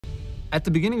At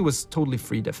the beginning, it was totally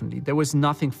free, definitely. There was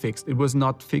nothing fixed. It was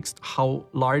not fixed how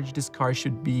large this car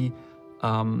should be,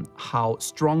 how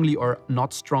strongly or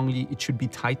not strongly it should be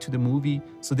tied to the movie.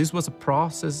 So this was a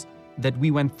process that we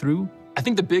went through. I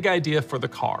think the big idea for the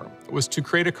car was to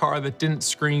create a car that didn't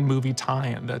scream movie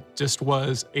tie-in, that just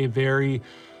was a very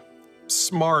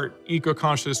smart,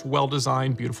 eco-conscious,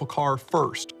 well-designed, beautiful car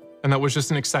first. And that was just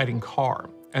an exciting car.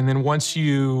 And then once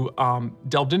you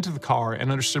delved into the car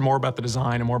and understood more about the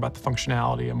design and more about the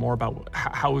functionality and more about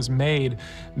how it was made,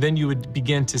 then you would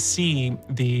begin to see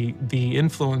the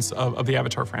influence of the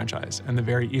AVTR franchise and the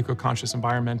very eco-conscious,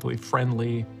 environmentally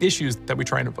friendly issues that we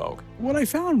try and evoke. What I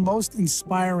found most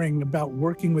inspiring about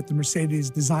working with the Mercedes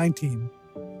design team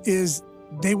is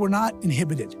they were not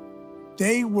inhibited.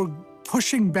 They were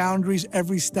pushing boundaries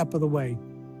every step of the way.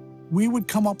 We would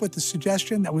come up with a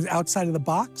suggestion that was outside of the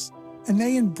box, and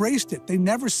they embraced it. They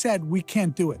never said, we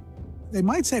can't do it. They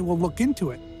might say, we'll look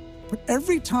into it. But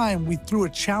every time we threw a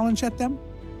challenge at them,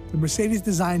 the Mercedes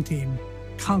design team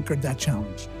conquered that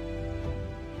challenge.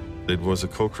 It was a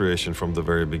co-creation from the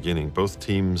very beginning. Both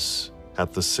teams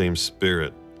had the same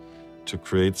spirit to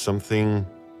create something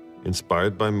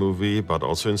inspired by movie, but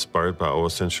also inspired by our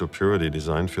sensual purity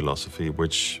design philosophy,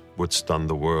 which would stun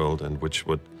the world and which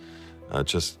would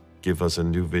just give us a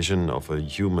new vision of a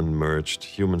human-merged,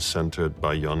 human-centered,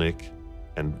 bionic,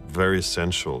 and very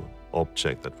sensual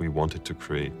object that we wanted to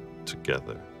create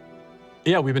together.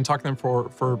 Yeah, we've been talking to them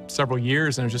for several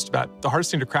years, and it's just about the hardest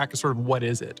thing to crack is sort of what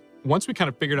is it? Once we kind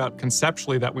of figured out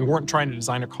conceptually that we weren't trying to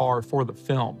design a car for the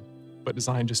film, but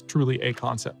design just truly a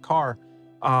concept car,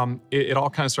 it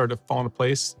all kind of started to fall into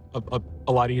place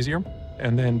a lot easier.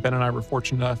 And then Ben and I were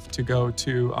fortunate enough to go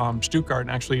to Stuttgart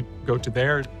and actually go to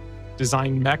their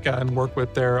design mecca and work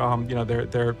with their,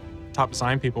 their top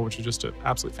design people, which was just an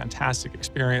absolutely fantastic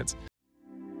experience.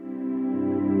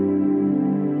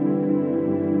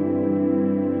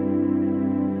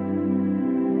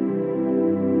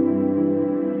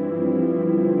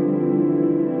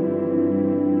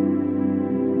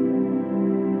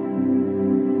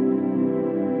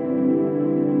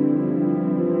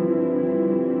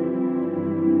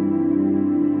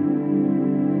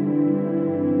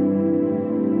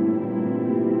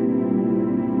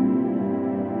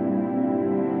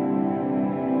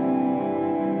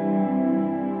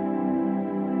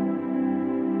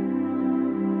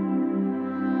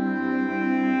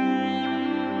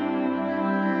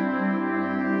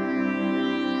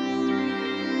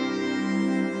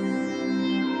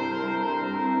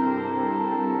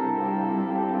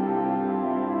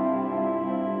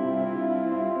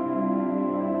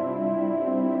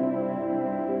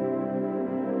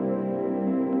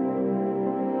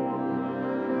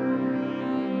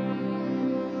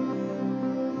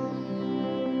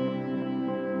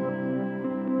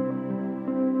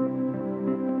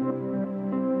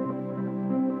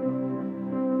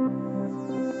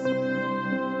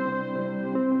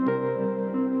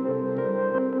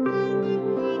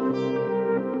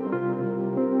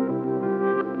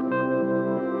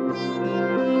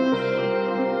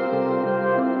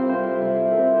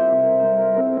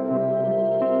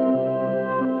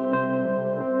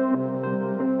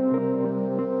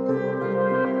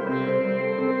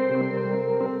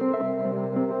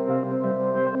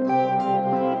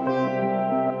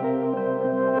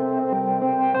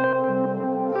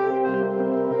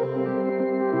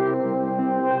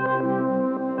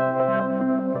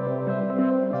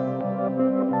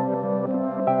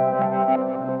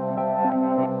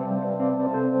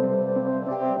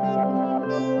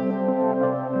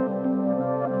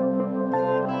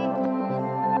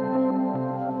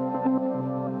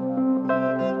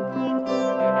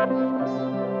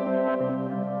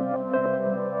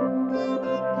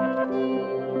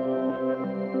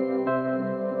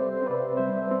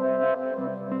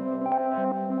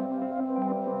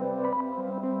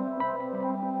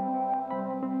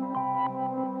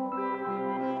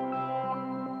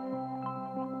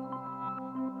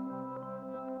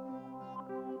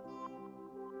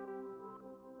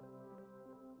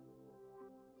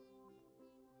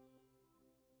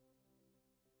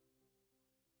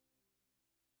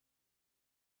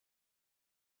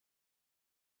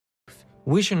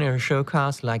 Visionary show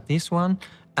cars like this one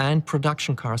and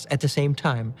production cars at the same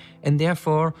time. And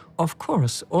therefore, of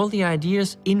course, all the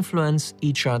ideas influence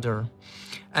each other.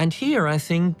 And here I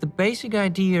think the basic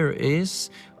idea is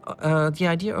the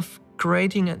idea of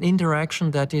creating an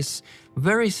interaction that is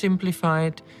very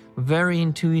simplified, very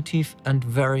intuitive, and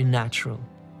very natural.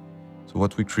 So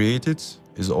what we created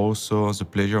is also the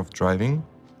pleasure of driving,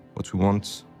 what we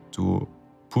want to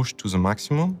push to the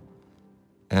maximum.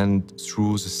 And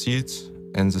through the seat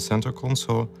and the center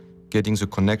console, getting the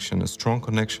connection, a strong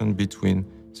connection between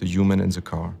the human and the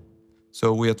car.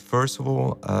 So we had, first of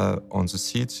all, on the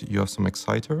seats, you have some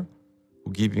exciter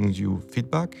who giving you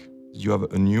feedback. You have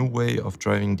a new way of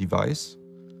driving device,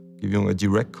 giving a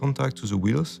direct contact to the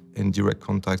wheels and direct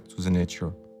contact to the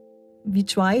nature. We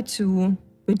try to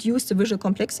reduce the visual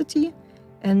complexity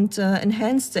and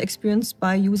enhance the experience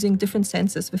by using different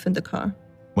senses within the car.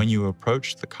 When you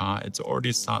approach the car, it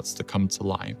already starts to come to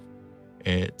life.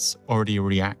 It already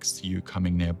reacts to you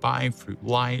coming nearby through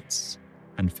lights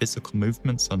and physical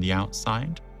movements on the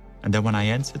outside. And then when I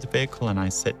enter the vehicle and I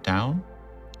sit down,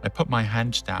 I put my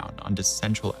hand down on this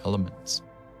central element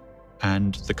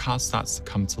and the car starts to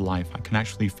come to life. I can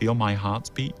actually feel my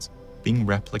heartbeat being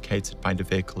replicated by the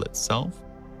vehicle itself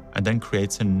and then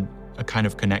creates a kind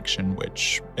of connection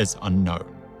which is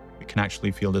unknown. We can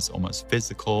actually feel this almost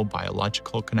physical,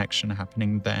 biological connection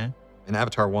happening there. In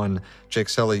Avatar 1, Jake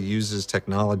Sully uses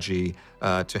technology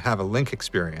to have a link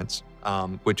experience,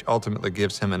 which ultimately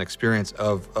gives him an experience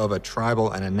of a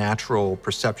tribal and a natural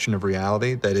perception of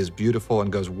reality that is beautiful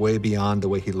and goes way beyond the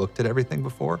way he looked at everything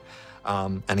before.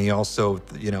 And he also,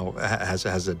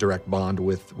 has a direct bond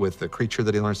with the creature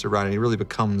that he learns to ride, and he really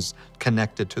becomes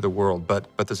connected to the world. But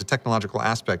there's a technological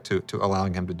aspect to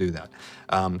allowing him to do that.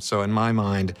 So in my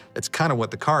mind, it's kind of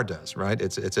what the car does, right?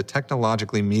 It's a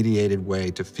technologically mediated way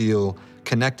to feel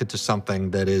connected to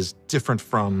something that is different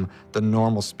from the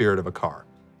normal spirit of a car.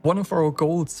 One of our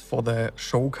goals for the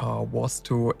show car was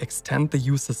to extend the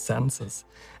user's senses,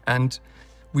 and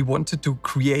we wanted to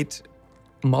create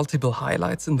multiple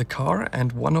highlights in the car,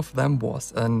 and one of them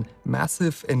was a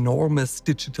massive, enormous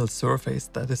digital surface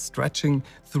that is stretching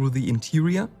through the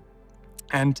interior.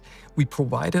 And we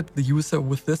provided the user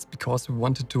with this because we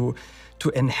wanted to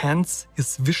enhance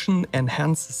his vision,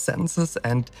 enhance his senses,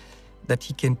 and that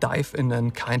he can dive in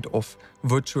a kind of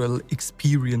virtual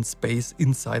experience space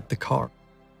inside the car.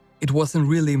 It was a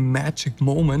really magic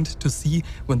moment to see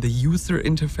when the user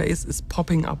interface is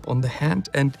popping up on the hand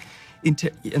and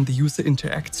the user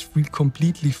interacts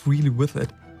completely freely with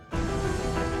it.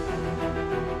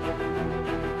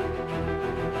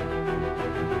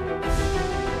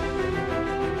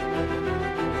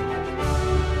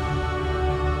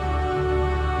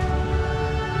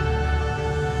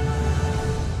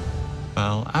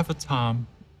 Well, Avatar,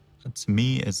 to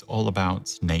me, is all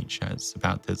about nature. It's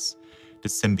about this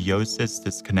symbiosis,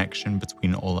 this connection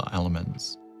between all the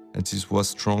elements. And this was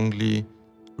strongly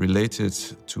related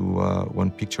to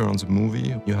one picture on the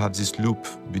movie. You have this loop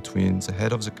between the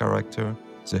head of the character,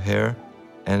 the hair,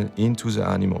 and into the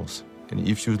animals. And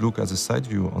if you look at the side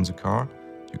view on the car,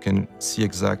 you can see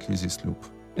exactly this loop.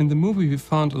 In the movie, we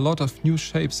found a lot of new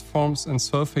shapes, forms, and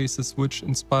surfaces which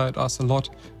inspired us a lot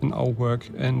in our work.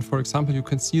 And for example, you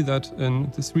can see that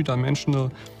in the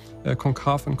three-dimensional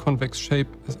concave and convex shape,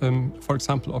 for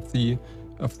example, of the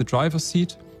driver's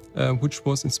seat, which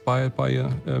was inspired by a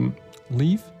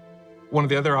leaf. One of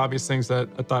the other obvious things that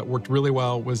I thought worked really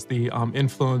well was the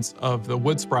influence of the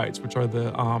wood sprites, which are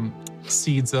the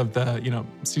seeds of the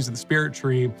seeds of the spirit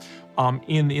tree,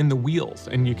 in the wheels,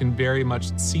 and you can very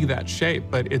much see that shape.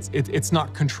 But it's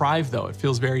not contrived though; it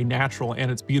feels very natural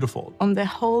and it's beautiful. On the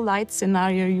whole light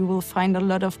scenario, you will find a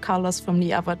lot of colors from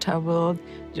the Avatar world.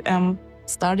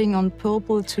 Starting on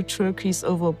purple to turquoise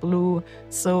over blue.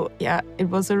 So yeah, it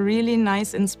was a really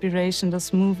nice inspiration,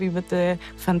 this movie with the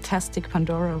fantastic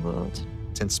Pandora world.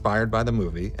 It's inspired by the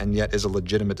movie and yet is a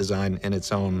legitimate design in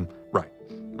its own right.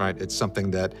 It's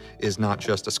something that is not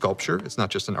just a sculpture, it's not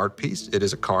just an art piece, it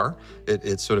is a car.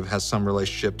 It sort of has some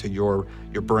relationship to your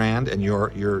brand and your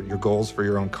goals for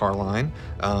your own car line,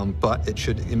 but it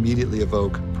should immediately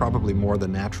evoke probably more the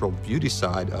natural beauty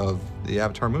side of the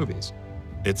Avatar movies.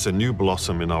 It's a new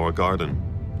blossom in our garden.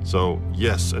 So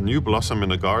yes, a new blossom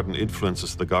in a garden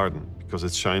influences the garden because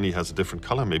it's shiny, has a different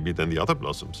color maybe than the other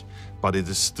blossoms, but it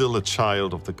is still a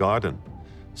child of the garden.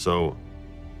 So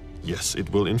yes,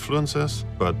 it will influence us,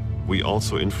 but we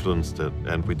also influenced it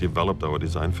and we developed our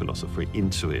design philosophy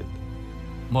into it.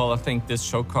 Well, I think this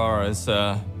show car is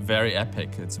very epic.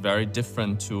 It's very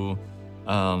different to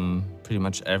pretty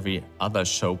much every other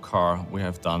show car we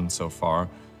have done so far.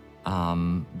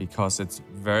 Because it's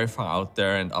very far out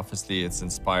there and obviously it's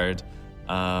inspired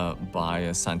by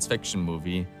a science fiction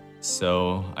movie.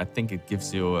 So I think it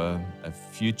gives you a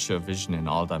future vision in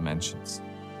all dimensions.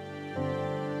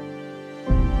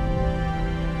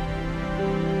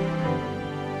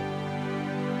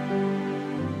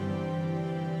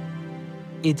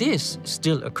 It is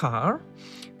still a car,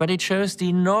 but it shows the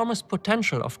enormous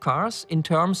potential of cars in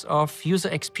terms of user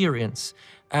experience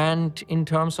and in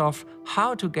terms of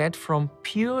how to get from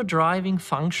pure driving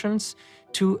functions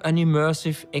to an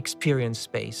immersive experience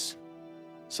space.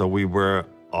 So we were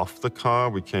off the car,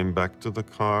 we came back to the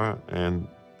car, and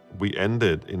we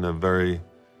ended in a very,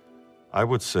 I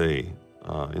would say,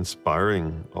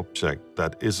 inspiring object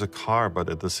that is a car, but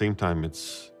at the same time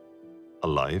it's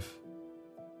alive.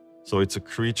 So it's a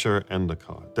creature and a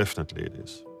car. Definitely it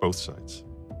is, both sides.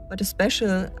 But a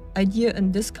special idea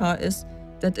in this car is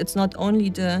that it's not only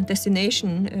the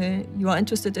destination you are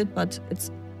interested in, but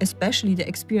it's especially the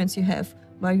experience you have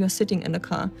while you're sitting in a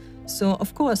car. So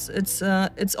of course,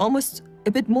 it's almost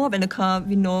a bit more than a car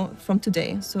we know from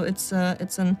today. So it's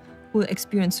a whole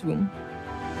experience room.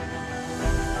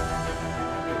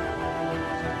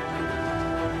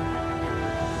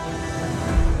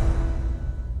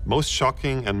 Most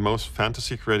shocking and most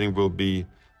fantasy creating will be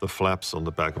the flaps on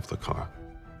the back of the car,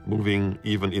 moving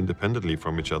even independently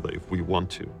from each other if we want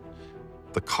to.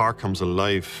 The car comes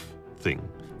alive thing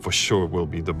for sure will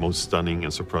be the most stunning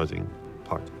and surprising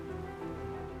part.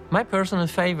 My personal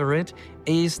favorite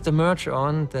is the merge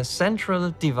on, the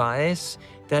central device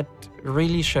that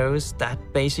really shows that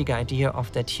basic idea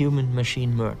of that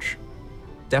human-machine merge.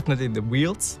 Definitely the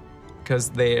wheels, because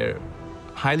they're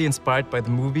highly inspired by the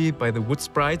movie, by the wood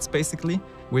sprites basically,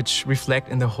 which reflect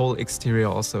in the whole exterior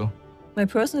also. My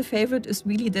personal favorite is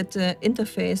really that the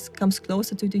interface comes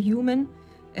closer to the human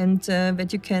and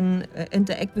that you can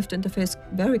interact with the interface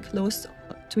very close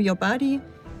to your body,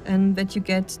 and that you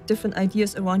get different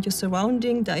ideas around your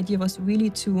surrounding. The idea was really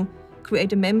to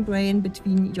create a membrane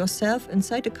between yourself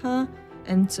inside the car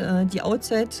and the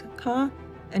outside car,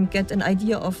 and get an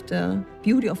idea of the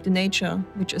beauty of the nature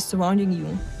which is surrounding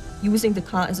you, using the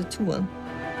car as a tool.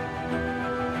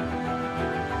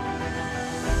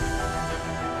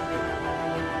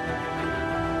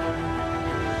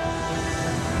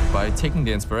 By taking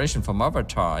the inspiration from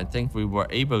AVTR, I think we were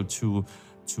able to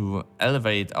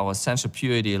elevate our sensual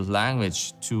purity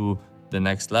language to the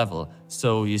next level.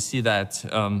 So you see that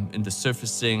in the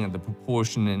surfacing and the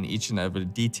proportion in each and every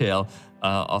detail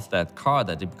of that car,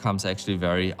 that it becomes actually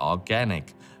very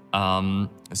organic.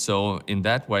 So in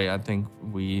that way, I think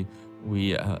we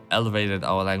elevated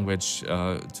our language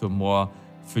to a more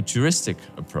futuristic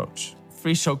approach.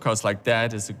 Free show cars like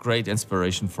that is a great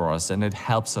inspiration for us, and it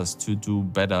helps us to do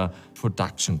better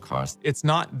production cars. It's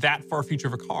not that far future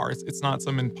of a car. It's not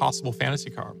some impossible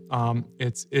fantasy car.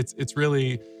 It's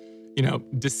really, you know,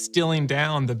 distilling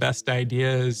down the best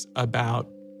ideas about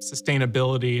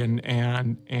sustainability and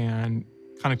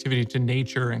connectivity to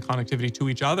nature and connectivity to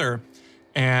each other,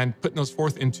 and putting those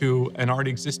forth into an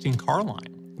already existing car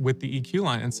line with the EQ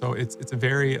line. And so it's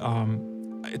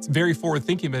very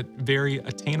forward-thinking, but very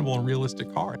attainable and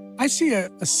realistic car. I see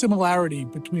a similarity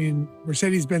between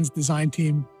Mercedes-Benz design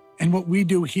team and what we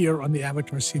do here on the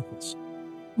AVTR sequels.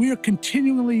 We are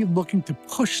continually looking to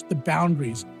push the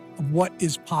boundaries of what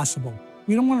is possible.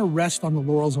 We don't want to rest on the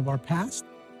laurels of our past.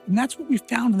 And that's what we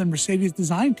found in the Mercedes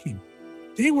design team.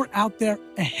 They were out there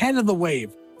ahead of the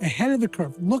wave, ahead of the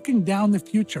curve, looking down the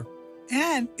future,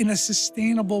 and in a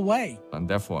sustainable way. And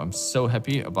therefore, I'm so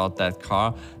happy about that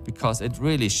car, because it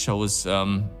really shows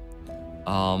the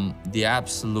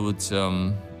absolute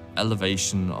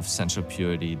elevation of sensual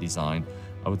purity design.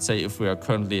 I would say if we are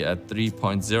currently at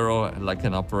 3.0, like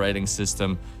an operating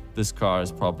system, this car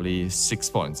is probably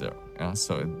 6.0. Yeah?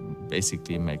 So it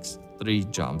basically makes 3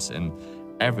 jumps in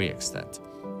every extent.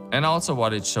 And also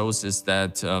what it shows is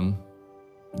that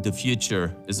the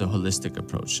future is a holistic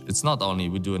approach. It's not only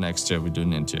we do an exterior, we do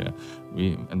an interior,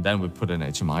 and then we put an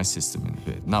HMI system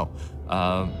into it. No,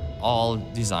 all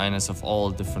designers of all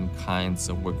different kinds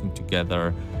are working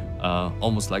together,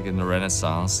 almost like in the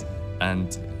Renaissance,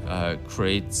 and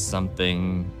create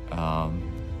something,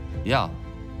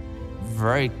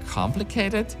 very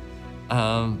complicated,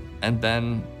 and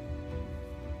then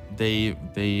they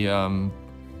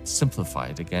simplify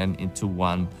it again into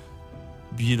one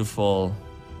beautiful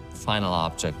final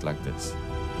object like this.